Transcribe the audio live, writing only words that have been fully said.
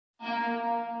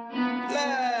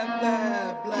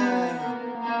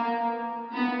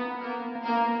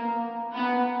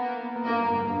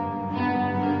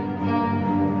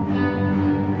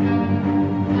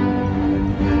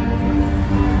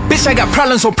Bitch, I got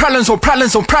problems on problems on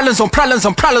problems on problems on problems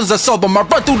on problems I solve them. I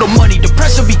run through the money, the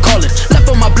pressure be calling. Left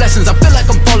on my blessings, I feel like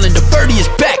I'm falling. The birdie is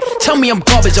back, tell me I'm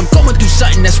garbage. I'm going through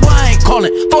something, that's why I ain't calling.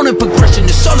 Phone and progression,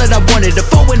 it's all that I wanted. The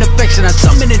phone and affection, I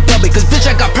summon and dub it. Cause bitch,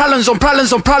 I got problems on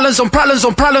problems on problems on problems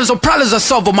on problems on problems I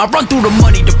solve them. I run through the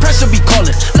money, the pressure be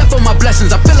calling. Left on my blessings,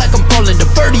 I feel like I'm falling. The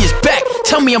birdie is back,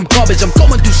 tell me I'm garbage. I'm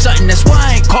going through something, that's why I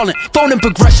ain't calling. Phone and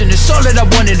progression, it's all that I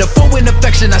wanted. The phone and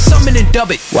affection, I summon and dub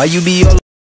it. Why you be all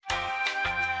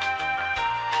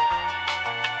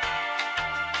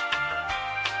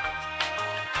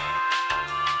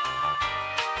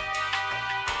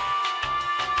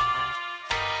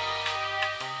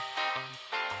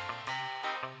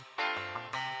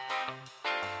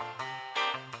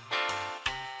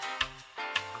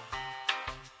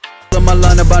my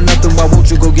line about nothing, why won't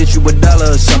you go get you $1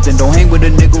 or something? Don't hang with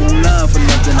a nigga who lying for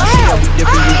nothing. I see how we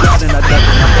different, you riding, I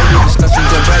duckin'. I barely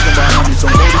discussions and bragging about homies.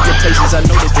 Don't go to your places, I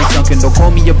know that they sunken. Don't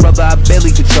call me your brother, I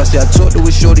barely could trust it. I talked to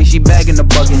a shorty, she bagging the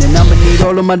buggin'. And I'ma need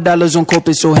all of my dollars on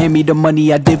corporate, so hand me the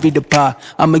money, I divvy the pie.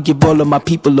 I'ma give all of my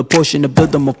people a portion to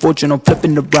build them a fortune, I'm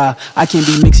flipping the ride. I can't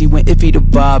be mixy when iffy the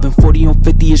vibe, and 40 on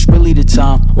 50 is really the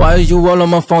time. Why are you all on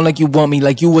my phone like you want me,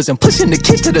 like you wasn't pushing the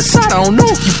kid to the side? I don't know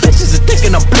if you bitches are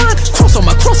thinking I'm blind. Cross on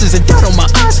my crosses and down on my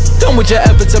eyes. Done with your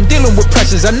efforts, I'm dealing with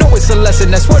pressures. I know it's a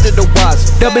lesson, that's word of the wise.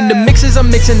 Dubbing the mixes I'm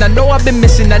mixing, I know I've been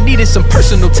missing. I needed some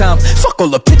personal time. Fuck all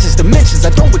the pictures, dimensions.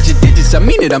 I don't with your digits, I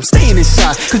mean it, I'm staying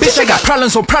inside. Cause bitch, I got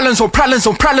problems on problems on problems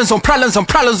on problems on problems on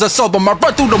problems I solve them. I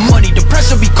run through the money, the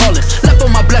pressure be calling. Left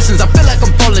on my blessings, I feel like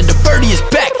I'm falling. The birdie is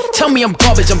back, tell me I'm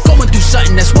garbage. I'm going through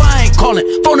something, that's why I ain't calling.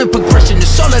 Phone and progression,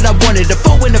 it's all that I wanted. The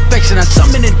phone and affection, I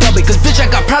summon and dub it. Cause bitch, I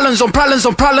got problems on problems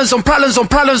on problems on problems on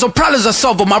problems on problems I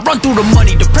solve them. I run through the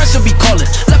money, the pressure be calling.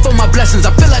 Left on my blessings,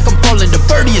 I feel like I'm falling. The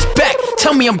birdie is back,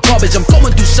 tell me I'm garbage. I'm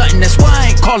going through something, that's why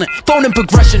I ain't calling. Phone and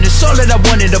progression, it's all that I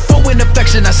wanted. The phone and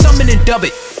affection, I summon and dub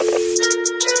it.